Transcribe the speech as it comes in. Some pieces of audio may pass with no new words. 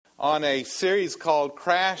on a series called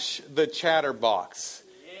Crash the Chatterbox.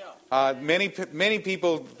 Many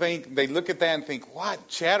people think, they look at that and think, what,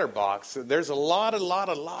 chatterbox? There's a lot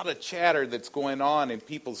of chatter that's going on in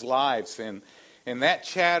people's lives. And that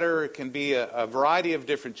chatter can be a variety of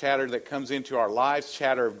different chatter that comes into our lives.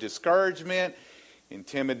 Chatter of discouragement,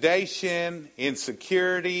 intimidation,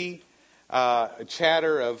 insecurity,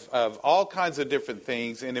 chatter of all kinds of different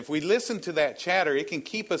things. And if we listen to that chatter, it can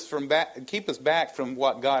keep us back from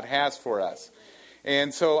what God has for us.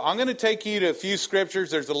 And so I'm going to take you to a few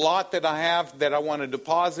scriptures. There's a lot that I have that I want to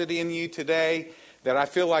deposit in you today that I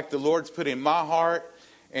feel like the Lord's put in my heart.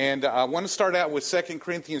 And I want to start out with 2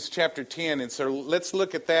 Corinthians chapter 10. And so let's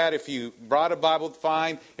look at that. If you brought a Bible,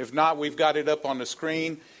 fine. If not, we've got it up on the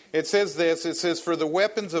screen. It says this. It says, "For the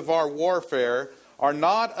weapons of our warfare are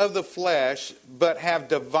not of the flesh, but have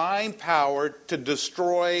divine power to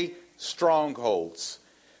destroy strongholds."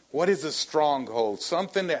 What is a stronghold?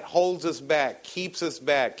 Something that holds us back, keeps us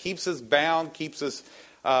bound, keeps us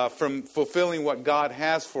from fulfilling what God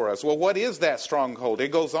has for us. Well, what is that stronghold? It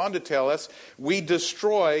goes on to tell us, we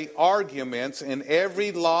destroy arguments and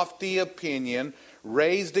every lofty opinion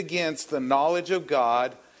raised against the knowledge of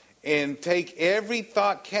God, and take every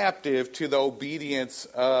thought captive to the obedience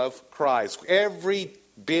of Christ. Every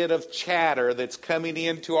bit of chatter that's coming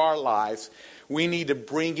into our lives, we need to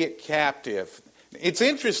bring it captive. It's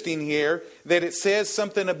interesting here that it says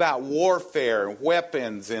something about warfare,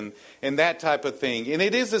 weapons, and that type of thing. And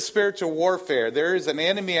it is a spiritual warfare. There is an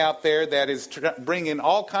enemy out there that is bringing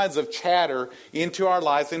all kinds of chatter into our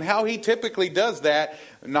lives. And how he typically does that,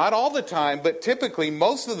 not all the time, but typically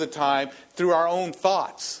most of the time, through our own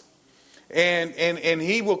thoughts. And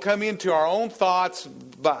he will come into our own thoughts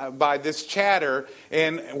by this chatter.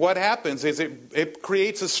 And what happens is it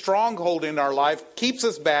creates a stronghold in our life, keeps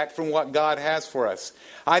us back from what God has for us.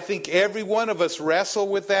 I think every one of us wrestle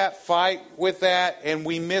with that, fight with that, and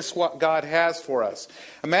we miss what God has for us.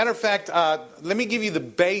 A matter of fact, let me give you the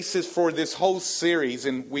basis for this whole series.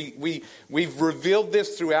 And we've revealed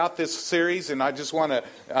this throughout this series, and I just want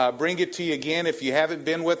to bring it to you again if you haven't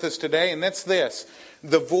been with us today. And that's this.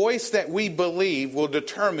 The voice that we believe will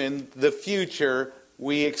determine the future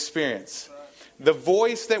we experience. The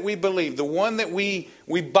voice that we believe, the one that we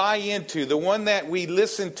buy into, the one that we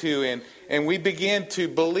listen to and we begin to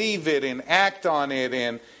believe it and act on it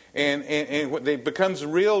and it becomes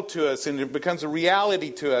real to us and it becomes a reality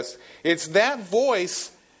to us. It's that voice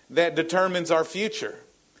that determines our future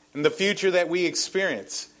and the future that we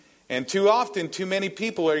experience. And too often, too many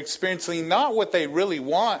people are experiencing not what they really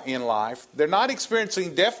want in life. They're not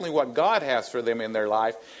experiencing definitely what God has for them in their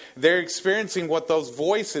life. They're experiencing what those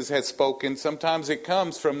voices have spoken. Sometimes it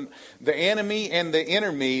comes from the enemy and the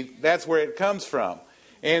inner me. That's where it comes from.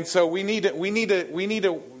 And so we need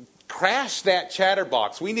to crash that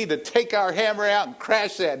chatterbox. We need to take our hammer out and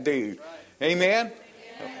crash that dude. Amen?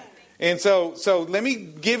 And so let me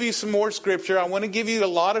give you some more scripture. I want to give you a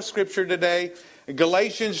lot of scripture today.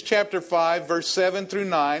 Galatians chapter 5, verse 7 through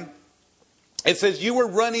 9. It says, "You were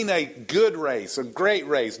running a good race, a great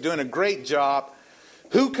race, doing a great job.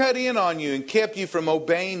 Who cut in on you and kept you from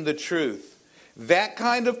obeying the truth?" That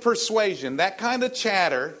kind of persuasion, that kind of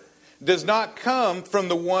chatter does not come from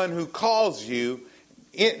the one who calls you.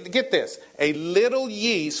 Get this, a little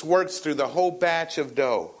yeast works through the whole batch of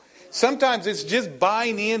dough. Sometimes it's just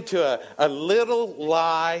buying into a little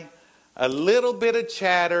lie, a little bit of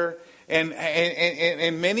chatter. And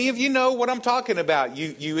many of you know what I'm talking about.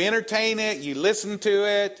 You entertain it, you listen to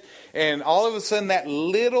it, and all of a sudden that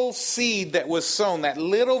little seed that was sown, that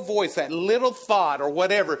little voice, that little thought or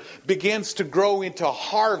whatever begins to grow into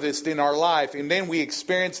harvest in our life. And then we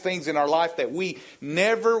experience things in our life that we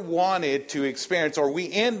never wanted to experience, or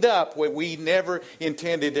we end up what we never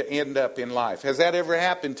intended to end up in life. Has that ever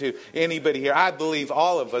happened to anybody here? I believe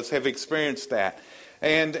all of us have experienced that.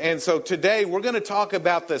 And so today we're going to talk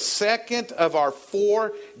about the second of our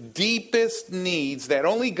four deepest needs that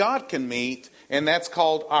only God can meet, and that's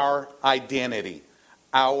called our identity.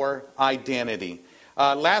 Our identity.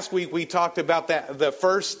 Last week we talked about the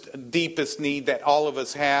first deepest need that all of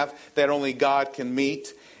us have that only God can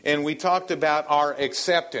meet. And we talked about our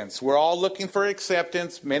acceptance. We're all looking for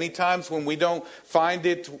acceptance. Many times when we don't find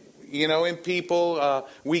it, in people,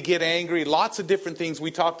 we get angry. Lots of different things we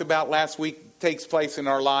talked about last week takes place in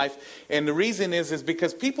our life. And the reason is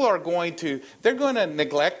because people are going to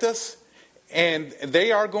neglect us and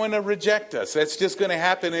they are going to reject us. That's just going to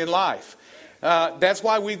happen in life. That's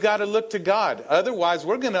why we've got to look to God. Otherwise,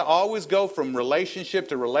 we're going to always go from relationship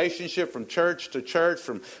to relationship, from church to church,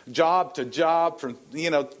 from job to job.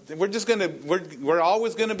 We're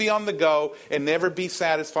always going to be on the go and never be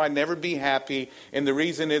satisfied, never be happy. And the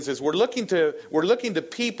reason is we're looking to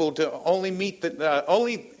people to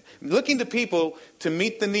looking to people to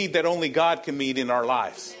meet the need that only God can meet in our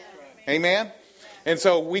lives. Amen. And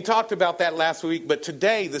so we talked about that last week, but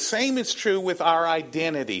today the same is true with our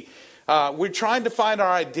identity. We're trying to find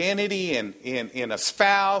our identity in a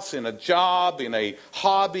spouse, in a job, in a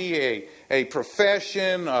hobby, a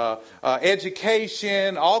profession,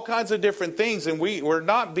 education, all kinds of different things. And we're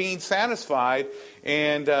not being satisfied.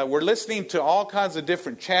 And we're listening to all kinds of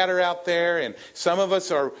different chatter out there. And some of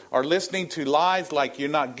us are listening to lies like you're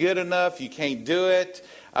not good enough, you can't do it.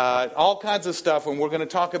 All kinds of stuff, and we're going to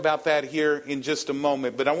talk about that here in just a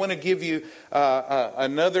moment. But I want to give you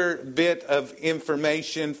another bit of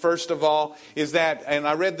information. First of all, is that, and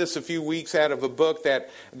I read this a few weeks out of a book, that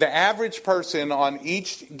the average person on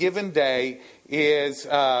each given day is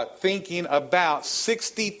thinking about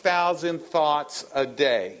 60,000 thoughts a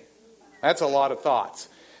day. That's a lot of thoughts.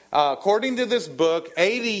 According to this book,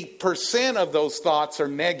 80% of those thoughts are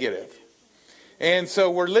negative. And so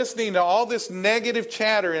we're listening to all this negative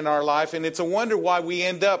chatter in our life, and it's a wonder why we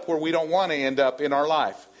end up where we don't want to end up in our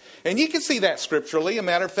life. And you can see that scripturally. A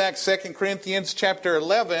matter of fact, 2 Corinthians chapter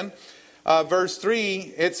 11, verse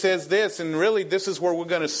 3, it says this, and really this is where we're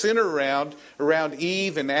going to center around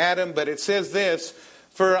Eve and Adam, but it says this,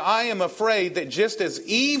 "For I am afraid that just as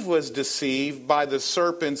Eve was deceived by the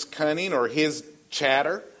serpent's cunning," or his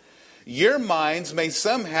chatter, "your minds may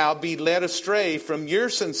somehow be led astray from your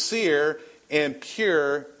sincere and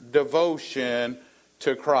pure devotion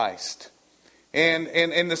to Christ." And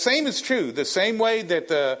the same is true. The same way that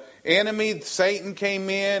the enemy, Satan, came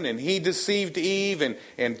in and he deceived Eve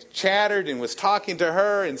and chattered and was talking to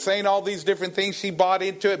her and saying all these different things. She bought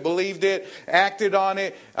into it, believed it, acted on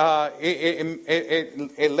it.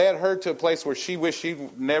 It led her to a place where she wished she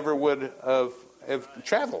never would have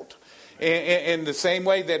traveled. In the same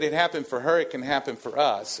way that it happened for her, it can happen for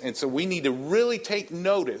us. And so we need to really take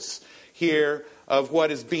notice here of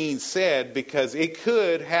what is being said, because it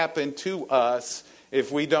could happen to us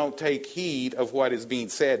if we don't take heed of what is being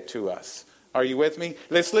said to us. Are you with me?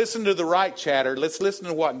 Let's listen to the right chatter. Let's listen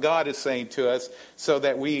to what God is saying to us so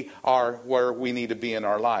that we are where we need to be in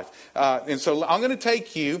our life. And so I'm going to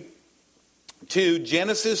take you to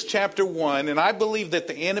Genesis chapter 1. And I believe that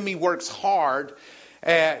the enemy works hard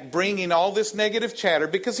at bringing all this negative chatter,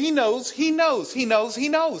 because he knows. He knows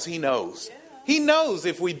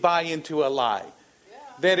if we buy into a lie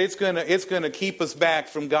that it's going to keep us back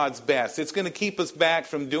from God's best. It's going to keep us back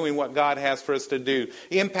from doing what God has for us to do,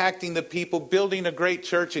 impacting the people, building a great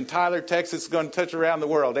church in Tyler, Texas, is going to touch around the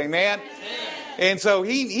world. Amen? And so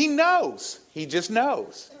he knows. He just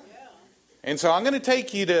knows. And so I'm going to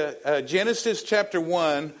take you to Genesis chapter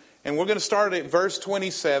 1, and we're going to start at verse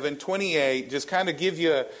 27, 28, just kind of give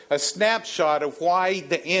you a snapshot of why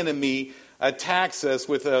the enemy attacks us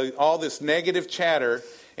with all this negative chatter,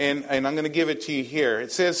 and I'm going to give it to you here.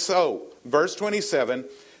 It says so, verse 27,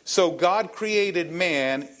 "So God created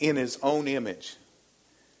man in his own image."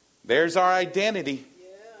 There's our identity.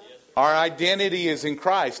 Our identity is in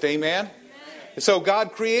Christ. Amen? So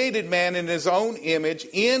God created man in his own image.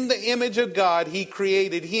 In the image of God, he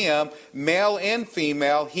created him. Male and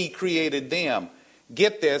female, he created them.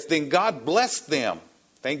 Get this, then God blessed them.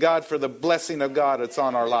 Thank God for the blessing of God that's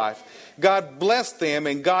on our life. God blessed them,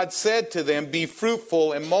 and God said to them, "Be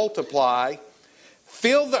fruitful and multiply.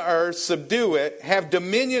 Fill the earth, subdue it, have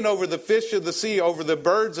dominion over the fish of the sea, over the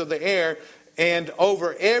birds of the air, and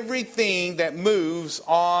over everything that moves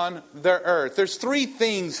on the earth." There's three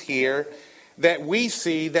things here that we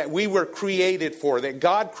see that we were created for, that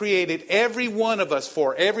God created every one of us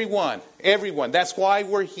for. Everyone. That's why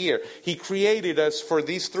we're here. He created us for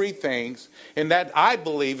these three things. And that, I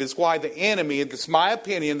believe, is why the enemy, it's my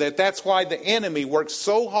opinion, that's why the enemy works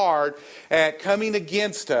so hard at coming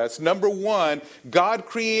against us. Number one, God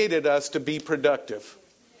created us to be productive.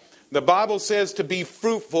 The Bible says to be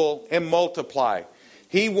fruitful and multiply.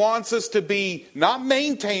 He wants us to be not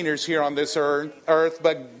maintainers here on this earth,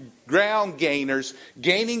 but ground gainers,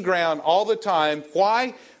 gaining ground all the time.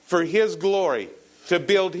 Why? For His glory, to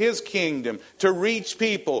build His kingdom, to reach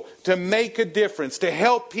people, to make a difference, to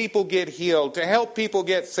help people get healed, to help people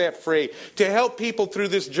get set free, to help people through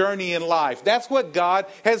this journey in life. That's what God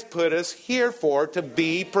has put us here for, to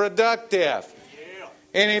be productive.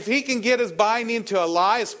 And if He can get us buying into a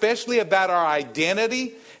lie, especially about our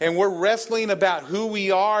identity, and we're wrestling about who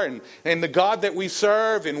we are and the God that we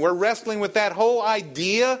serve, and we're wrestling with that whole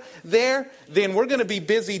idea there, then we're going to be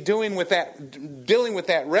busy dealing with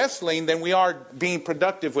that wrestling than we are being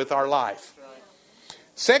productive with our life.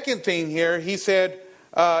 Second thing here, he says,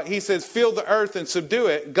 fill the earth and subdue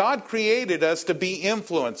it. God created us to be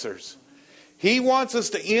influencers. He wants us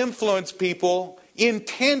to influence people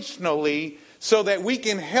intentionally so that we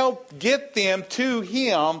can help get them to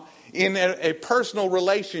Him in a personal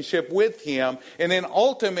relationship with Him, and then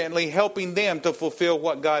ultimately helping them to fulfill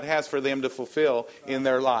what God has for them to fulfill in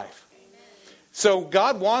their life. So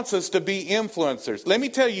God wants us to be influencers. Let me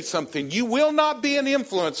tell you something. You will not be an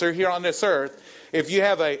influencer here on this earth if you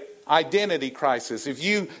have an identity crisis, if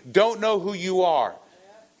you don't know who you are.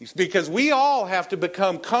 Because we all have to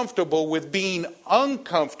become comfortable with being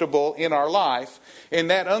uncomfortable in our life. And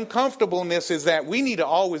that uncomfortableness is that we need to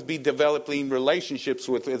always be developing relationships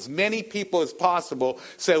with as many people as possible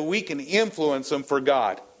so we can influence them for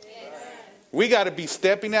God. Yes. We got to be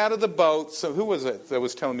stepping out of the boat. So who was it that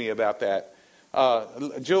was telling me about that?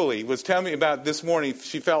 Julie was telling me about this morning.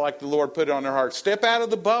 She felt like the Lord put it on her heart. Step out of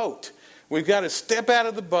the boat. We've got to step out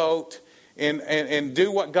of the boat and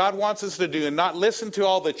do what God wants us to do and not listen to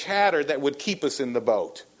all the chatter that would keep us in the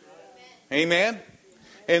boat. Amen?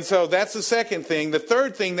 And so that's the second thing. The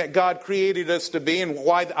third thing that God created us to be, and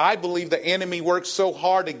why I believe the enemy works so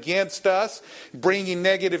hard against us, bringing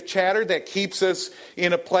negative chatter that keeps us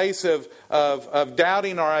in a place of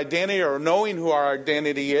doubting our identity or knowing who our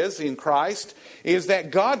identity is in Christ, is that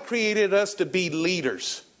God created us to be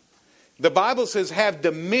leaders. The Bible says have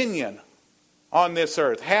dominion on this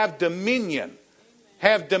earth. Have dominion.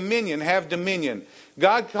 Have dominion. Have dominion.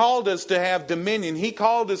 God called us to have dominion. He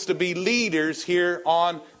called us to be leaders here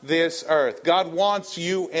on this earth. God wants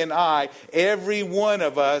you and I, every one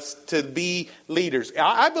of us, to be leaders.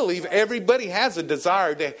 I believe everybody has a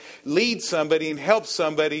desire to lead somebody and help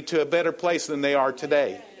somebody to a better place than they are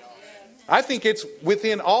today. I think it's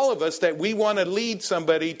within all of us that we want to lead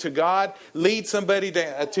somebody to God, lead somebody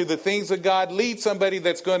to the things of God, lead somebody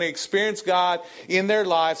that's going to experience God in their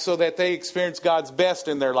life so that they experience God's best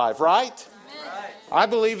in their life, right? Amen. I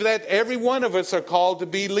believe that every one of us are called to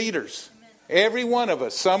be leaders. Every one of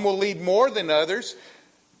us. Some will lead more than others,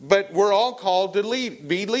 but we're all called to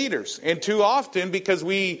be leaders. And too often, because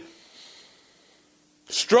we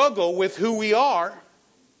struggle with who we are,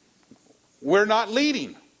 we're not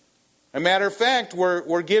leading. A matter of fact,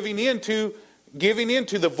 we're giving into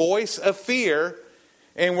the voice of fear,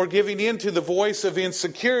 and we're giving into the voice of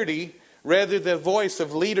insecurity rather than the voice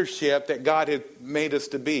of leadership that God had made us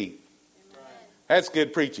to be. That's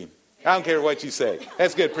good preaching. I don't care what you say.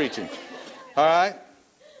 That's good preaching. All right?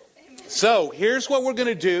 So here's what we're going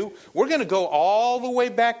to do. We're going to go all the way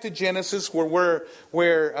back to Genesis where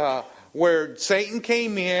Satan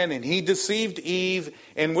came in and he deceived Eve.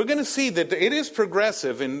 And we're going to see that it is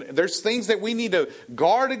progressive. And there's things that we need to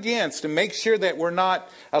guard against and make sure that we're not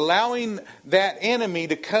allowing that enemy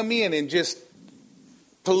to come in and just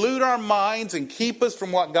pollute our minds and keep us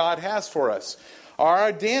from what God has for us. Our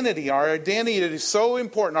identity is so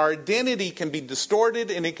important. Our identity can be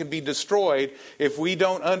distorted and it can be destroyed if we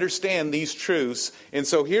don't understand these truths. And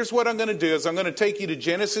so here's what I'm going to do is I'm going to take you to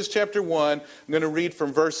Genesis chapter 1. I'm going to read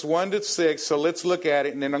from verse 1 to 6. So let's look at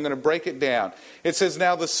it and then I'm going to break it down. It says,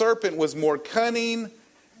 "Now the serpent was more cunning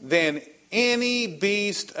than any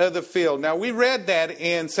beast of the field." Now we read that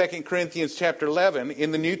in 2 Corinthians chapter 11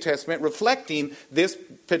 in the New Testament, reflecting this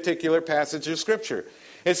particular passage of Scripture.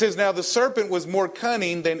 It says, "Now the serpent was more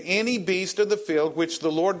cunning than any beast of the field which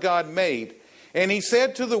the Lord God made. And he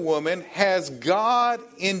said to the woman, Has God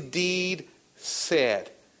indeed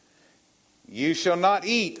said, You shall not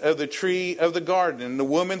eat of the tree of the garden? And the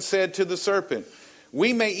woman said to the serpent,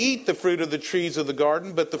 We may eat the fruit of the trees of the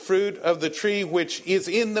garden, but the fruit of the tree which is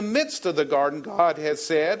in the midst of the garden, God has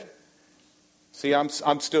said." See, I'm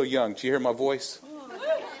still young. Do you hear my voice?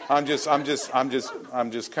 I'm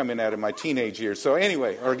just coming out of my teenage years. So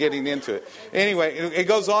anyway, or getting into it. Anyway, it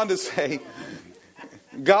goes on to say,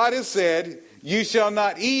 God has said, "You shall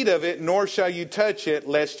not eat of it, nor shall you touch it,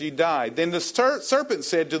 lest you die." Then the serpent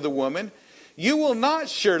said to the woman, "You will not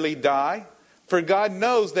surely die, for God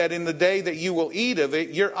knows that in the day that you will eat of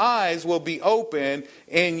it, your eyes will be open,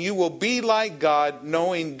 and you will be like God,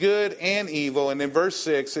 knowing good and evil." And in verse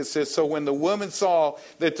 6 it says, "So when the woman saw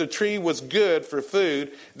that the tree was good for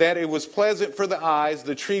food, that it was pleasant for the eyes,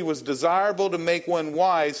 the tree was desirable to make one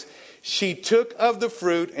wise, she took of the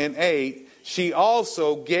fruit and ate. She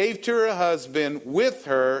also gave to her husband with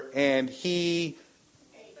her, and he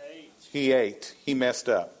ate." He messed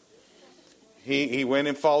up. He went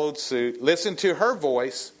and followed suit. Listened to her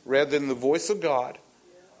voice rather than the voice of God.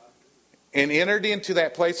 and entered into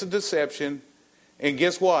that place of deception. And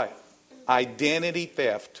guess what? Identity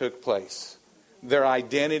theft took place. Their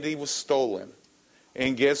identity was stolen.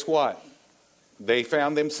 And guess what? They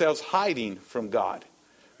found themselves hiding from God.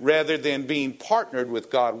 Rather than being partnered with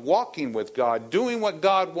God, walking with God, doing what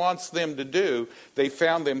God wants them to do, they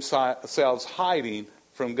found themselves hiding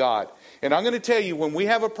from God. And I'm going to tell you, when we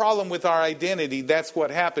have a problem with our identity, that's what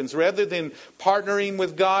happens. Rather than partnering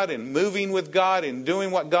with God and moving with God and doing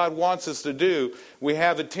what God wants us to do, we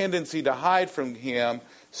have a tendency to hide from Him,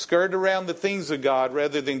 skirt around the things of God,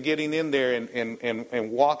 rather than getting in there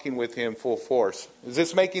and walking with Him full force. Is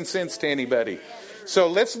this making sense to anybody? So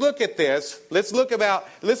let's look at this. Let's look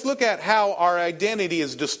at how our identity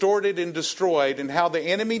is distorted and destroyed, and how the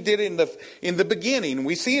enemy did it in the beginning.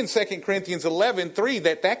 We see in 2 Corinthians 11:3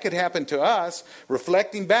 that could happen to us,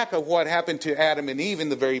 reflecting back of what happened to Adam and Eve in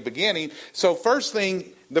the very beginning. So the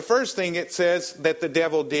first thing it says that the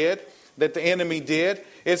devil did, that the enemy did,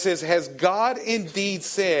 it says, "Has God indeed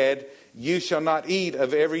said, you shall not eat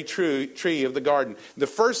of every tree of the garden?" The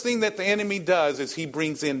first thing that the enemy does is he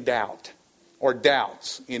brings in doubt. Or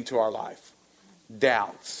doubts into our life.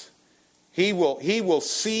 Doubts. He will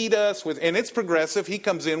seed us with, and it's progressive, he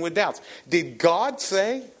comes in with doubts. Did God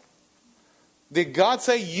say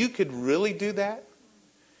you could really do that?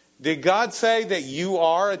 Did God say that you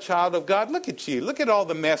are a child of God? Look at you. Look at all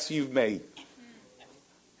the mess you've made.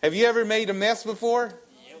 Have you ever made a mess before?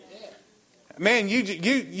 Man,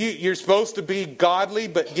 you're supposed to be godly,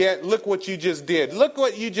 but yet look what you just did. Look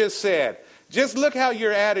what you just said. Just look how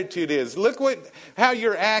your attitude is. Look how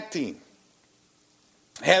you're acting.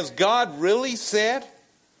 Has God really said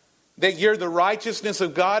that you're the righteousness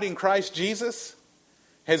of God in Christ Jesus?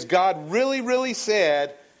 Has God really, really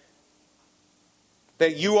said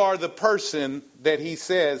that you are the person that He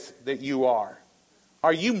says that you are?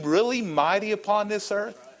 Are you really mighty upon this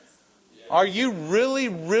earth? Are you really,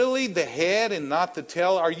 really the head and not the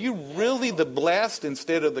tail? Are you really the blessed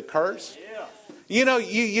instead of the cursed? You know,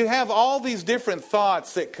 you have all these different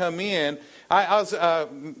thoughts that come in. I was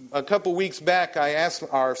a couple weeks back, I asked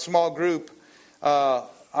our small group,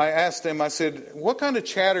 I said, what kind of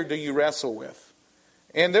chatter do you wrestle with?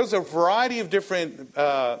 And there's a variety of different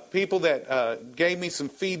people that gave me some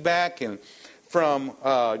feedback, and from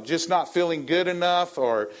just not feeling good enough,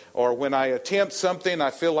 or when I attempt something,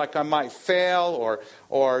 I feel like I might fail,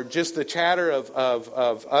 or just the chatter of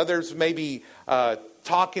others maybe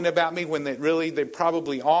talking about me when they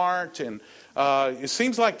probably aren't. And it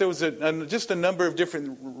seems like there was just a number of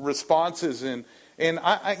different responses. And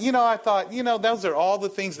I thought, those are all the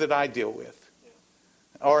things that I deal with,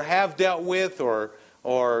 or have dealt with, or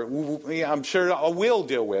I'm sure I will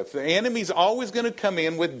deal with. The enemy's always going to come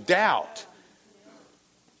in with doubt.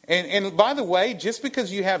 And by the way, just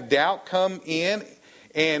because you have doubt come in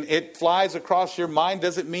and it flies across your mind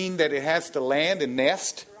doesn't mean that it has to land and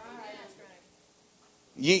nest.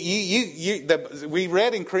 We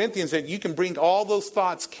read in Corinthians that you can bring all those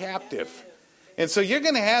thoughts captive. And so you're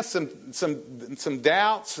going to have some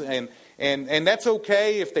doubts, and that's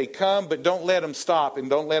okay if they come, but don't let them stop and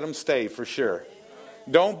don't let them stay for sure.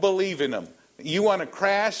 Don't believe in them. You want to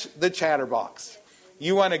crash the chatterbox.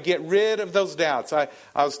 You want to get rid of those doubts. I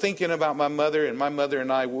was thinking about my mother, and my mother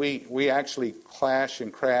and I, we actually clash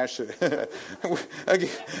and crash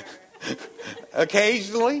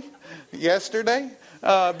occasionally yesterday.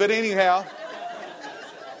 But anyhow,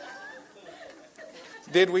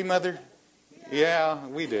 did we, Mother? Yeah,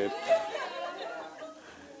 we did.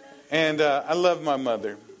 And I love my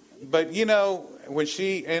mother. But, when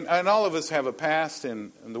she, and all of us have a past,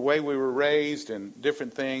 and the way we were raised and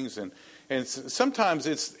different things, and sometimes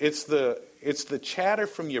it's the chatter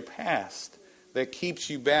from your past that keeps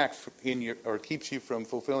you back keeps you from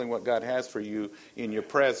fulfilling what God has for you in your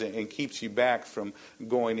present, and keeps you back from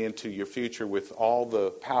going into your future with all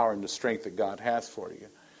the power and the strength that God has for you.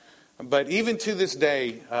 But even to this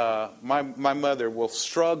day, my mother will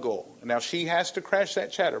struggle. Now, she has to crash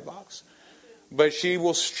that chatterbox, but she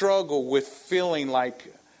will struggle with feeling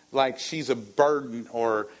like she's a burden,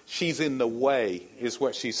 or she's in the way, is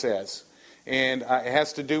what she says. And it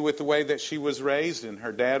has to do with the way that she was raised, and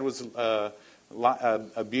her dad was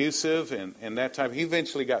abusive and that type. He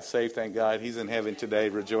eventually got saved, thank God. He's in heaven today,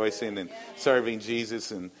 rejoicing and serving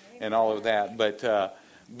Jesus and all of that.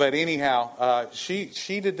 But anyhow, she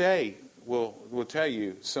today will tell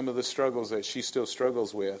you some of the struggles that she still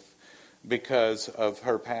struggles with because of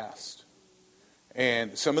her past,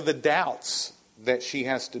 and some of the doubts that she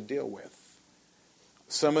has to deal with,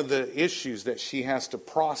 some of the issues that she has to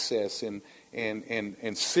process and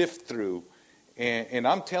sift through. And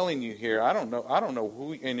I'm telling you here, I don't know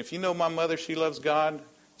who. And if you know my mother, she loves God.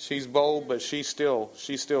 She's bold, but she still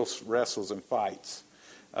wrestles and fights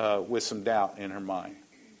with some doubt in her mind.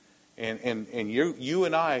 And you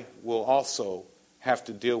and I will also have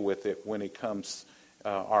to deal with it when it comes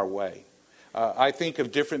our way. I think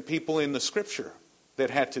of different people in the Scripture that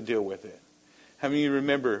had to deal with it. How many of you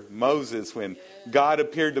remember Moses, when God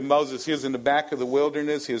appeared to Moses? He was in the back of the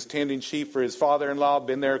wilderness. He was tending sheep for his father-in-law.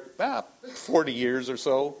 Been there about 40 years or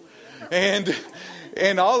so.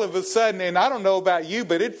 And all of a sudden, and I don't know about you,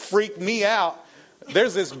 but it freaked me out.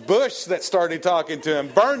 There's this bush that started talking to him.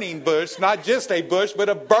 Burning bush. Not just a bush, but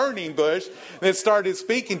a burning bush that started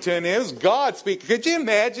speaking to him. It was God speaking. Could you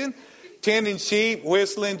imagine? Tending sheep,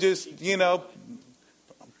 whistling, just,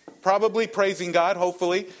 probably praising God,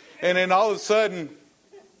 hopefully. And then all of a sudden,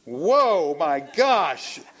 whoa, my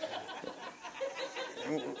gosh.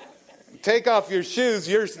 Take off your shoes.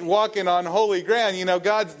 You're walking on holy ground.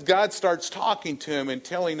 God starts talking to him and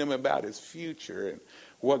telling him about his future and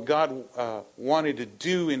what God wanted to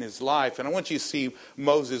do in his life. And I want you to see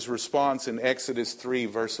Moses' response in Exodus 3,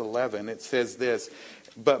 verse 11. It says this,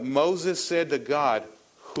 "But Moses said to God,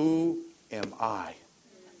 'Who am I?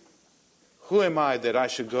 Who am I that I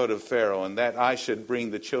should go to Pharaoh and that I should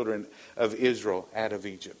bring the children of Israel out of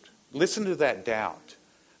Egypt?'" Listen to that doubt,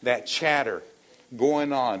 that chatter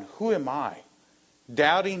going on. Who am I?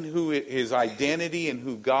 Doubting who his identity and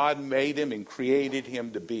who God made him and created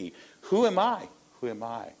him to be. Who am I? Who am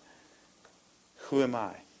I? Who am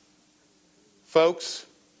I? Folks,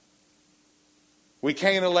 we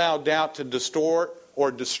can't allow doubt to distort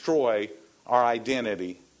or destroy our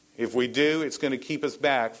identity. If we do, it's going to keep us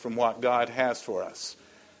back from what God has for us.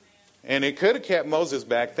 And it could have kept Moses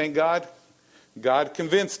back. Thank God. God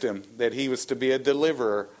convinced him that he was to be a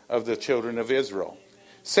deliverer of the children of Israel.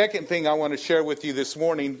 Second thing I want to share with you this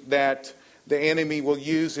morning that the enemy will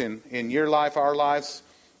use in your life, our lives,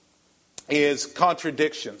 is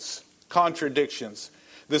contradictions. Contradictions.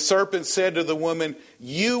 The serpent said to the woman,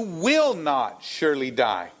 "You will not surely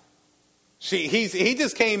die." He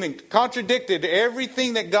just came and contradicted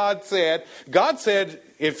everything that God said. God said,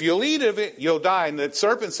 if you'll eat of it, you'll die. And the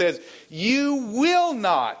serpent says, "You will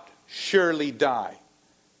not surely die."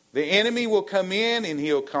 The enemy will come in and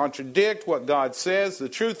he'll contradict what God says. The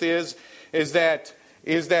truth is that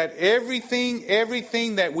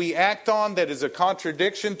everything that we act on that is a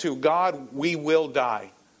contradiction to God, we will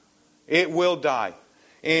die. It will die.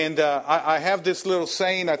 And I have this little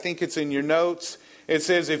saying, I think it's in your notes. It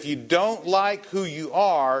says, if you don't like who you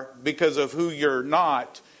are because of who you're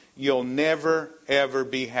not, you'll never, ever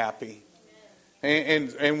be happy.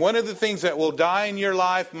 And one of the things that will die in your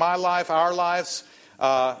life, my life, our lives,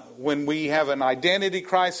 when we have an identity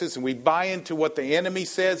crisis and we buy into what the enemy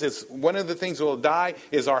says, is one of the things that will die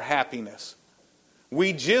is our happiness.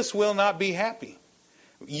 We just will not be happy.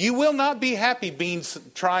 You will not be happy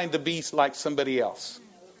trying to be like somebody else.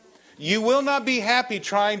 You will not be happy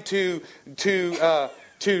trying to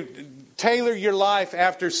tailor your life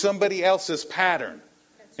after somebody else's pattern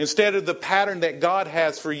instead of the pattern that God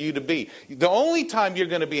has for you to be. The only time you're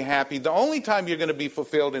going to be happy, the only time you're going to be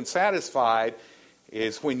fulfilled and satisfied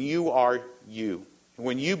is when you are you,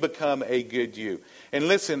 when you become a good you. And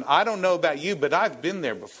listen, I don't know about you, but I've been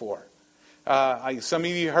there before. Some of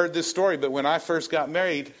you heard this story, but when I first got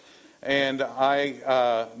married, and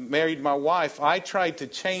I married my wife, I tried to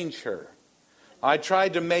change her. I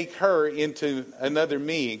tried to make her into another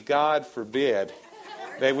me. God forbid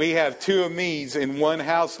that we have two of me's in one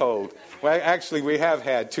household. Well, actually, we have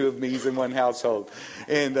had two of me's in one household.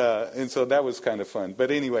 And so that was kind of fun. But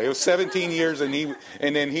anyway, it was 17 years and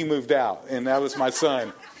then he moved out. And that was my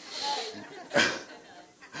son.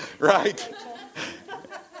 Right?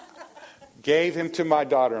 Gave him to my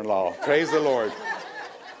daughter-in-law. Praise the Lord.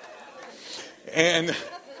 And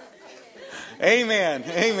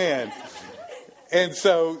amen. And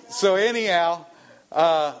so anyhow,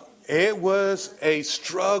 it was a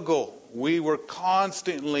struggle. We were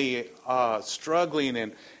constantly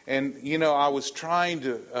struggling, and I was trying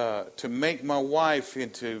to make my wife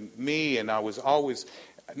into me, and I was always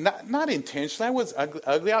not intentionally. I was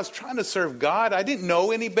ugly. I was trying to serve God. I didn't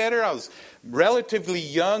know any better. I was relatively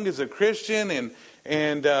young as a Christian,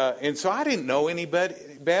 and so I didn't know any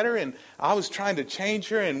better, and I was trying to change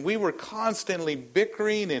her, and we were constantly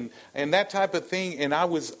bickering and that type of thing, and I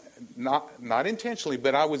was not intentionally,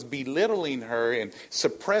 but I was belittling her and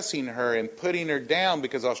suppressing her and putting her down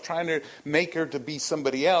because I was trying to make her to be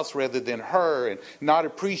somebody else rather than her, and not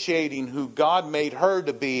appreciating who God made her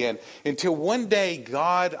to be. And until one day,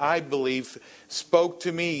 God, I believe, spoke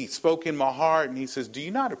to me, spoke in my heart, and he says, "Do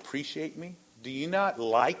you not appreciate me? Do you not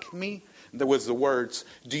like me?" There was the words,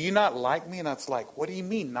 "Do you not like me?" And I was like, "What do you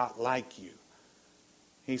mean not like you?"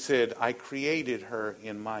 He said, I created her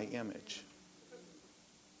in my image.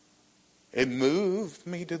 It moved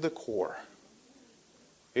me to the core.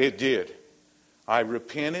 It did. I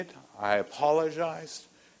repented, I apologized,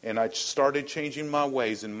 and I started changing my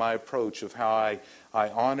ways and my approach of how I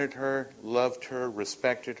honored her, loved her,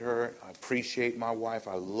 respected her. I appreciate my wife.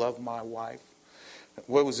 I love my wife.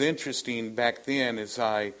 What was interesting back then is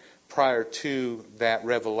prior to that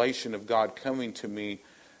revelation of God coming to me,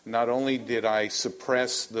 not only did I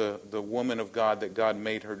suppress the woman of God that God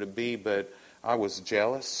made her to be, but I was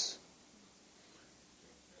jealous.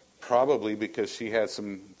 Probably because she had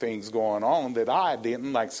some things going on that I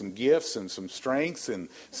didn't, like some gifts and some strengths and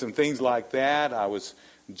some things like that. I was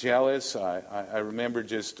jealous. I remember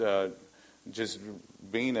just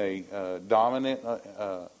being a dominant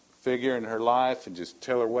figure in her life and just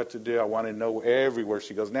tell her what to do. I wanted to know everywhere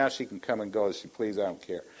she goes. Now she can come and go as she please. I don't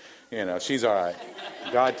care. She's all right.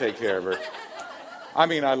 God take care of her. I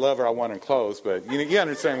mean, I love her. I want her close, but you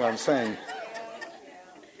understand what I'm saying.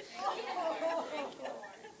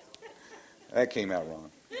 That came out wrong.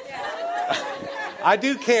 I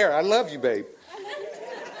do care. I love you, babe.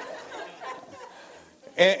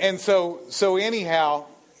 And so anyhow,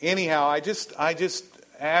 I just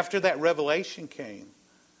after that revelation came,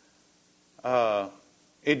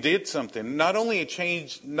 it did something. Not only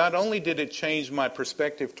did it change my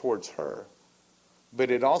perspective towards her,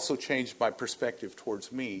 but it also changed my perspective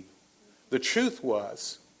towards me. The truth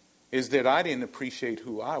is that I didn't appreciate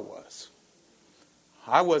who I was.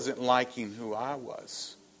 I wasn't liking who I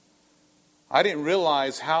was. I didn't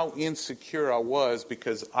realize how insecure I was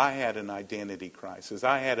because I had an identity crisis.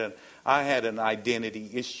 I had an identity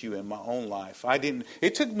issue in my own life.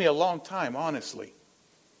 It took me a long time, honestly.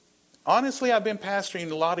 Honestly, I've been pastoring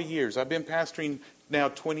a lot of years. I've been pastoring now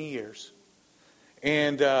 20 years.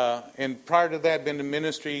 And prior to that, been in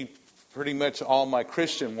ministry pretty much all my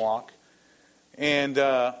Christian walk. And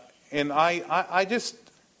I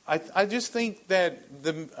just think that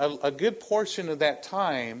a good portion of that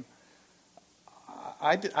time,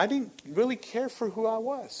 I didn't really care for who I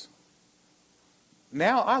was.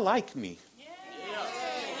 Now I like me.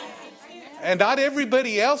 And not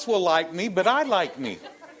everybody else will like me, but I like me.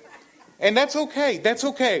 And that's okay. That's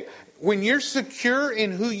okay. When you're secure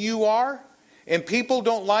in who you are and people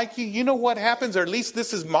don't like you, you know what happens? Or at least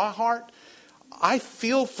this is my heart. I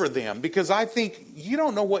feel for them because I think you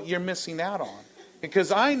don't know what you're missing out on.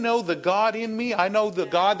 Because I know the God in me. I know the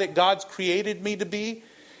God that God's created me to be.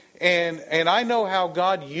 And I know how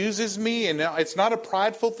God uses me. And it's not a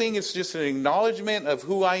prideful thing. It's just an acknowledgement of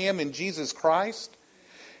who I am in Jesus Christ.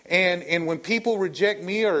 And when people reject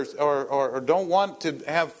me or don't want to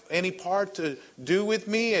have any part to do with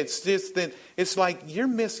me, it's just that it's like you're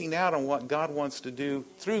missing out on what God wants to do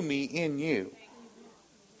through me in you.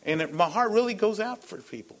 And my heart really goes out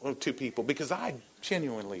to people because I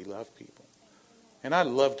genuinely love people. And I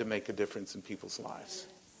love to make a difference in people's lives.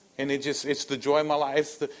 And it's the joy of my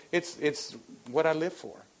life. It's what I live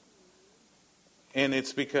for. And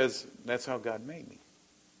it's because that's how God made me.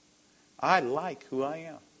 I like who I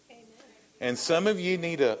am. And some of you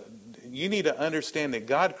need to understand that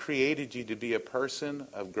God created you to be a person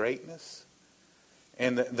of greatness.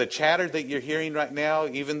 And the chatter that you're hearing right now,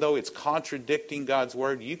 even though it's contradicting God's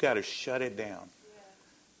word, you got to shut it down.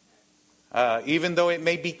 Even though it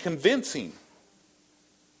may be convincing,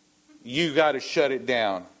 you got to shut it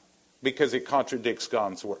down because it contradicts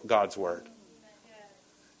God's word.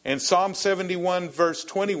 And Psalm 71 verse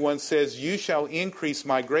 21 says, "You shall increase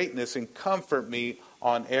my greatness and comfort me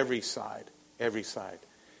on every side." Every side.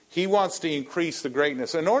 He wants to increase the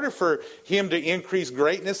greatness. In order for Him to increase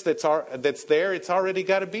greatness that's there, it's already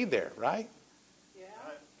got to be there, right? Yeah.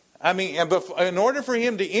 I mean, in order for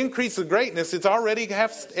Him to increase the greatness, it already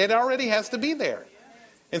has to be there.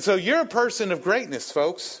 And so you're a person of greatness,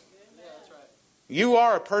 folks. You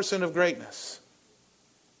are a person of greatness.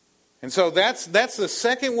 And so that's the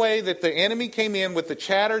second way that the enemy came in with the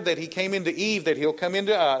chatter that he came into Eve, that he'll come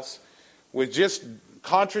into us with just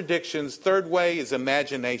contradictions. Third way is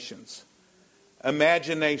imaginations.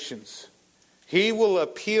 Imaginations. He will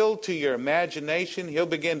appeal to your imagination. He'll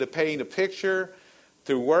begin to paint a picture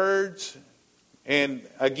through words. And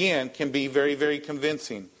again, can be very, very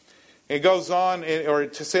convincing. It goes on, or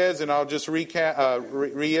it says, and I'll just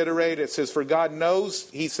reiterate, it says, "For God knows,"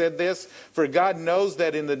 he said this, "For God knows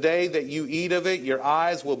that in the day that you eat of it, your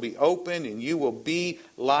eyes will be opened and you will be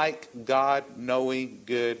like God, knowing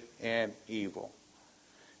good and evil."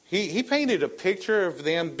 He painted a picture of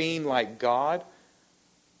them being like God.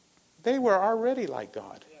 They were already like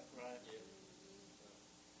God.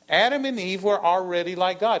 Adam and Eve were already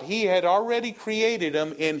like God. He had already created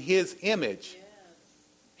them in His image.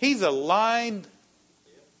 He's a lying.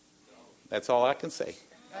 That's all I can say.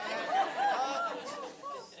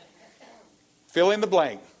 Fill in the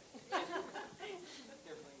blank.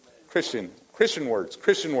 Christian words,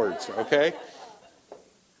 okay?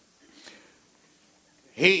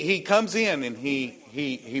 He comes in and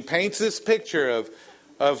he paints this picture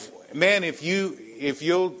of man, if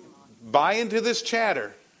you'll buy into this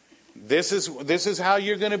chatter, this is how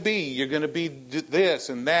you're going to be. You're going to be this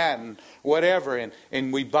and that and whatever,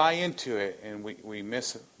 and we buy into it and we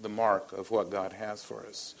miss the mark of what God has for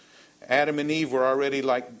us. Adam and Eve were already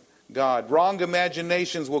like God. Wrong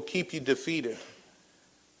imaginations will keep you defeated.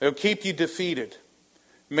 They'll keep you defeated.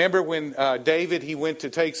 Remember when David, he went to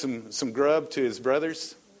take some grub to his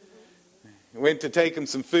brothers? He went to take them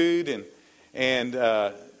some food and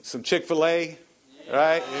some Chick-fil-A,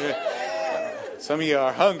 right? Some of you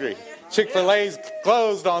are hungry. Chick-fil-A's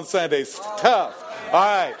closed on Sundays. Tough. All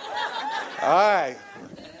right.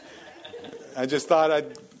 I just thought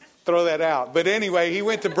I'd throw that out. But anyway, he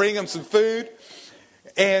went to bring them some food.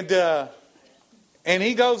 And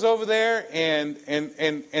he goes over there and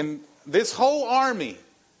this whole army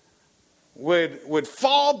would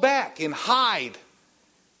fall back and hide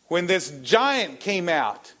when this giant came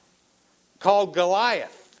out called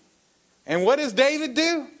Goliath. And what does David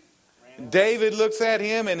do? David looks at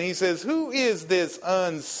him and he says, who is this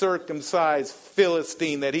uncircumcised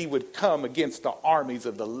Philistine that he would come against the armies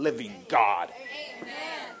of the living God?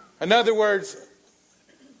 Amen. In other words,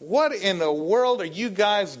 what in the world are you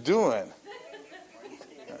guys doing?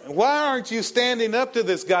 Why aren't you standing up to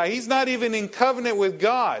this guy? He's not even in covenant with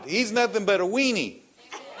God. He's nothing but a weenie.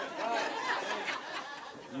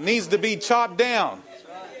 Needs to be chopped down.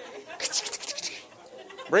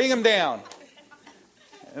 Bring him down.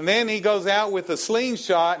 And then he goes out with a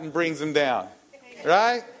slingshot and brings him down.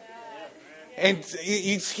 Right? And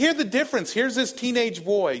you hear the difference. Here's this teenage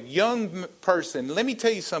boy, young person. Let me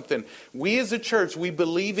tell you something. We as a church, we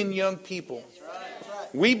believe in young people.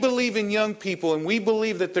 We believe in young people, and we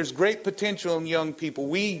believe that there's great potential in young people.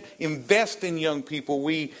 We invest in young people.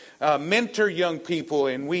 We mentor young people,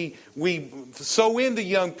 and we sow into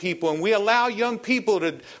young people, and we allow young people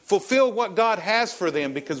to fulfill what God has for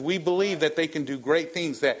them because we believe that they can do great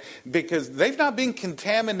things. Because they've not been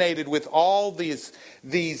contaminated with all this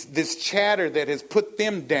chatter that has put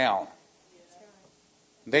them down.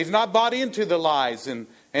 They've not bought into the lies, and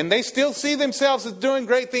they still see themselves as doing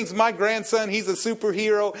great things. My grandson, he's a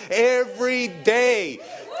superhero every day.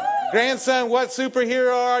 Grandson, what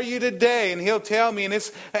superhero are you today? And he'll tell me, and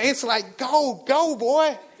it's like, go,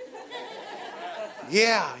 boy.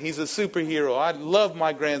 Yeah, he's a superhero. I love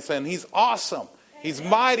my grandson. He's awesome. He's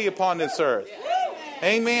mighty upon this earth.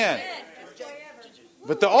 Amen.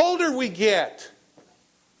 But the older we get,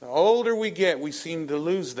 we seem to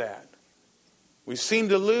lose that. We seem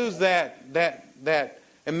to lose that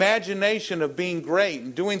imagination of being great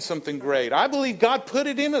and doing something great. I believe God put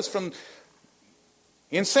it in us from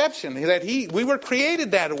inception, that we were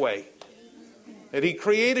created that way. That He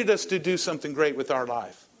created us to do something great with our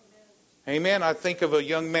life. Amen. I think of a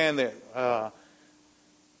young man that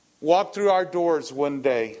walked through our doors one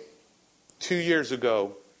day 2 years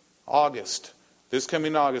ago, August. This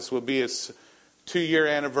coming August will be his 2-year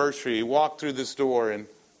anniversary. He walked through this door and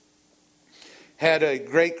had a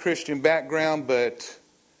great Christian background, but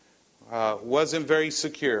wasn't very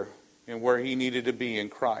secure in where he needed to be in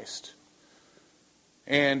Christ.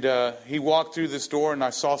 And he walked through this door, and I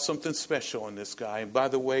saw something special in this guy. And by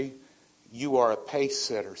the way, you are a pace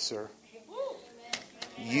setter, sir.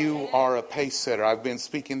 You are a pace setter. I've been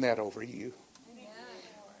speaking that over you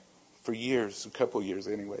for years, a couple years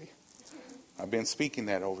anyway. I've been speaking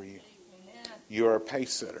that over you. You are a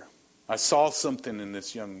pace setter. I saw something in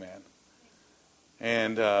this young man.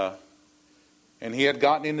 And he had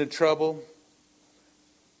gotten into trouble.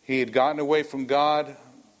 He had gotten away from God,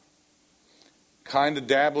 kind of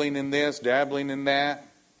dabbling in this, dabbling in that,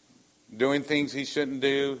 doing things he shouldn't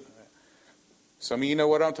do. Some of you know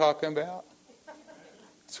what I'm talking about.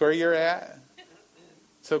 It's where you're at.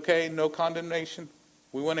 It's okay, no condemnation.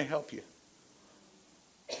 We want to help you.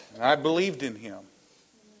 And I believed in him.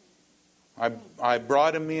 I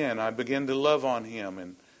brought him in. I began to love on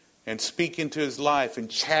him and speak into his life and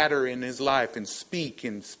chatter in his life and speak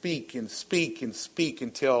until,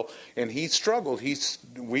 and he struggled.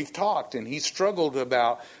 We've talked, and he struggled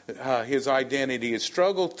about his identity. He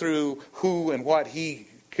struggled through who and what he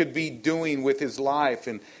could be doing with his life,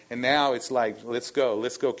 and now it's like, let's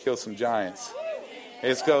go kill some giants.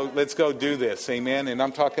 Let's go do this, amen. And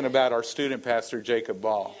I'm talking about our student pastor, Jacob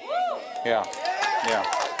Ball. Yeah.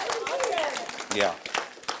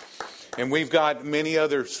 And we've got many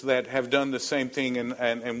others that have done the same thing, and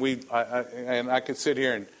I could sit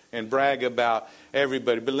here and brag about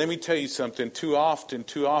everybody. But let me tell you something. Too often,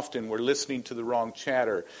 we're listening to the wrong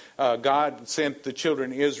chatter. God sent the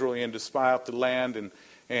children of Israel in to spy out the land,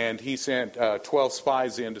 and He sent 12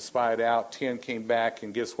 spies in to spy it out. 10 came back,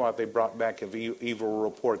 and guess what? They brought back an evil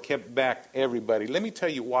report. Kept back everybody. Let me tell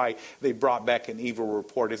you why they brought back an evil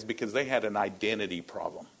report. It's because they had an identity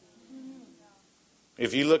problem.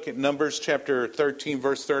 If you look at Numbers chapter 13,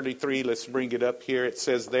 verse 33, let's bring it up here. It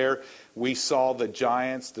says there, we saw the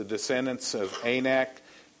giants, the descendants of Anak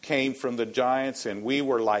came from the giants, and we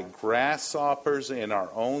were like grasshoppers in our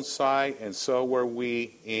own sight, and so were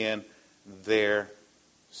we in their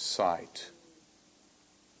sight.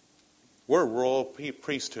 We're a royal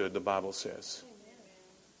priesthood, the Bible says.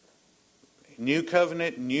 New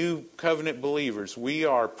covenant believers, we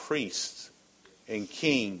are priests and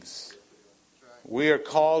kings. We are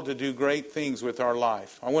called to do great things with our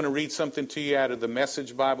life. I want to read something to you out of the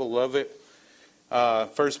Message Bible. Love it. 1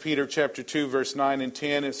 Peter chapter 2, verse 9 and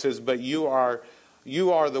 10. It says, but you are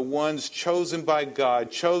the ones chosen by God,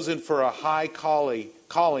 chosen for a high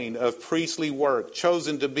calling of priestly work,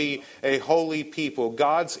 chosen to be a holy people,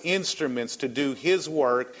 God's instruments to do His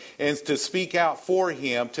work and to speak out for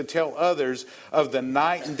Him, to tell others of the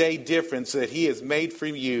night and day difference that He has made for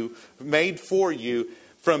you,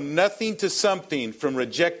 from nothing to something, from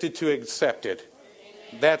rejected to accepted.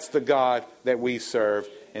 That's the God that we serve,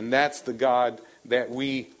 and that's the God that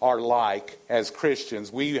we are like as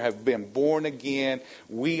Christians. We have been born again.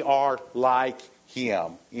 We are like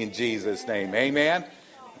Him in Jesus' name. Amen.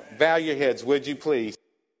 Bow your heads, would you please?